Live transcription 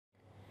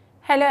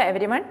Hello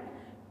everyone.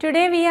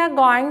 Today we are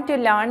going to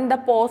learn the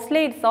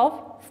postulates of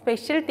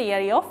special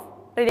theory of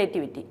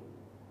relativity.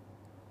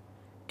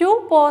 Two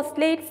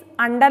postulates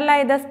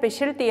underlie the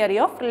special theory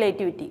of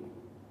relativity.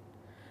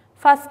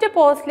 First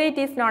postulate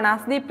is known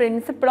as the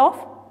principle of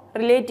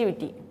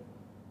relativity.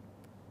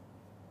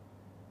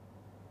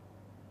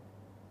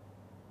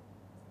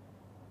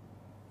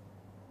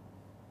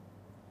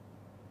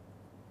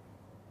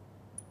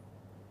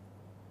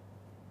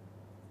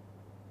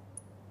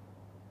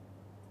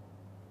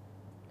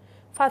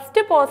 First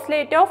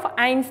postulate of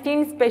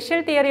Einstein's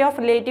special theory of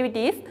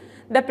relativity is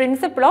the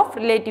principle of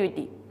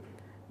relativity.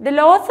 The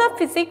laws of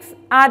physics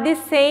are the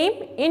same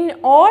in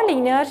all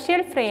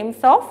inertial frames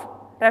of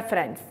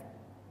reference.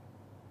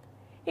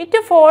 It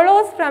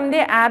follows from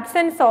the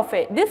absence of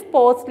this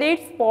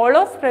postulate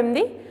follows from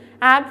the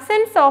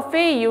absence of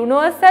a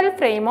universal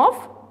frame of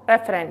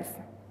reference.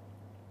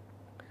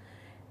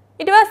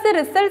 It was the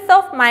results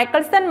of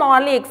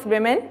Michelson-Morley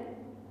experiment.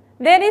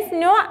 There is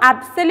no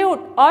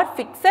absolute or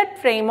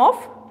fixed frame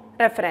of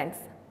reference.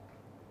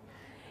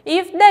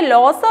 If the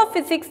laws of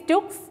physics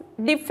took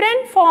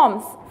different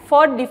forms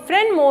for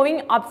different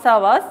moving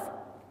observers,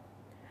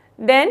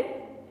 then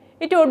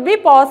it would be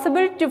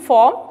possible to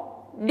form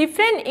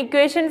different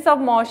equations of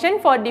motion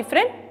for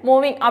different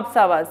moving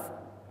observers.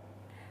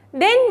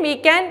 Then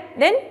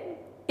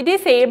it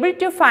is able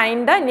to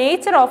find the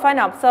nature of an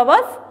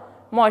observer's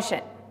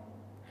motion.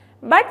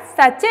 But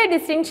such a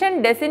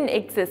distinction does not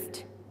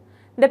exist.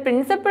 The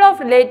principle of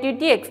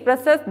relativity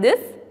expresses this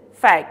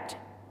fact.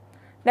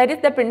 That is,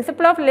 the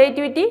principle of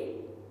relativity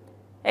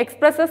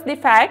expresses the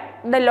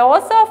fact the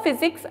laws of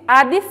physics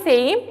are the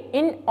same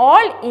in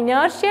all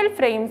inertial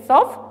frames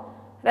of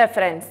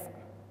reference.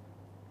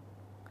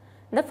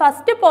 The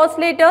first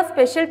postulate of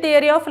special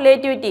theory of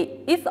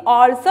relativity is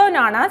also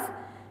known as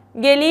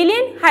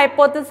Galilean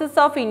hypothesis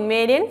of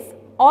invariance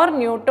or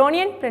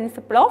Newtonian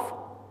principle of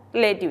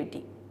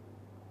relativity.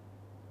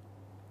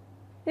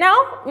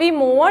 Now we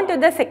move on to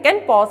the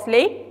second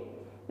postulate.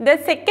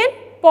 The second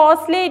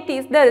postulate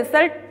is the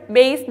result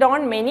based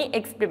on many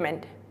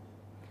experiments.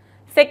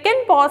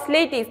 Second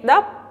postulate is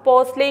the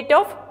postulate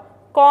of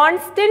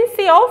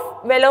constancy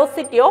of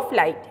velocity of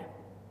light.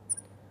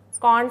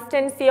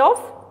 Constancy of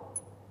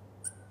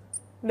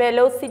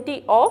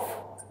velocity of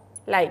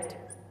light.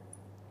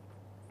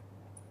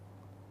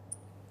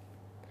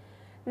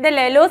 The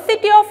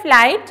velocity of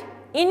light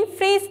in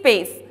free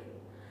space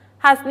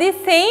has the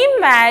same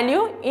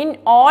value in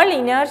all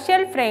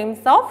inertial frames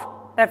of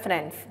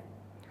reference.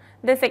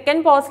 The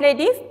second postulate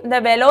is the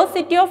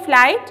velocity of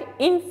light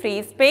in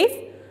free space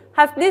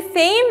has the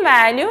same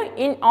value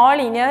in all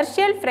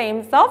inertial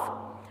frames of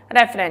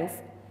reference.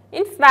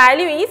 Its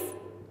value is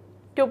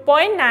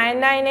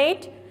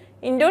 2.998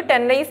 into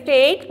 10 raised to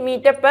 8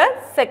 meter per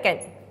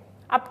second,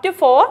 up to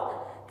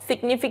 4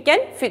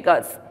 significant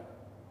figures.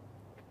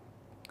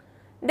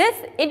 Thus,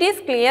 it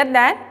is clear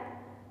that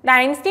the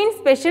Einstein's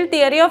special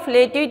theory of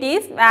relativity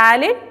is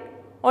valid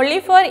only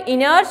for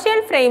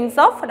inertial frames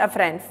of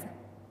reference.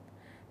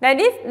 That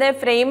is, the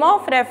frame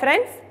of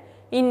reference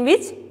in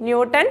which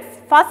Newton's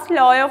first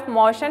law of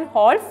motion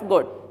holds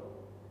good.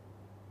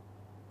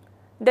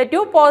 The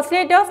two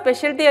postulates of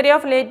special theory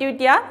of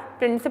relativity are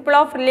principle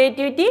of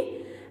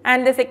relativity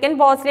and the second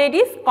postulate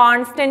is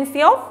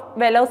constancy of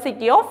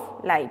velocity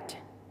of light.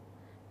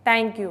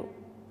 Thank you.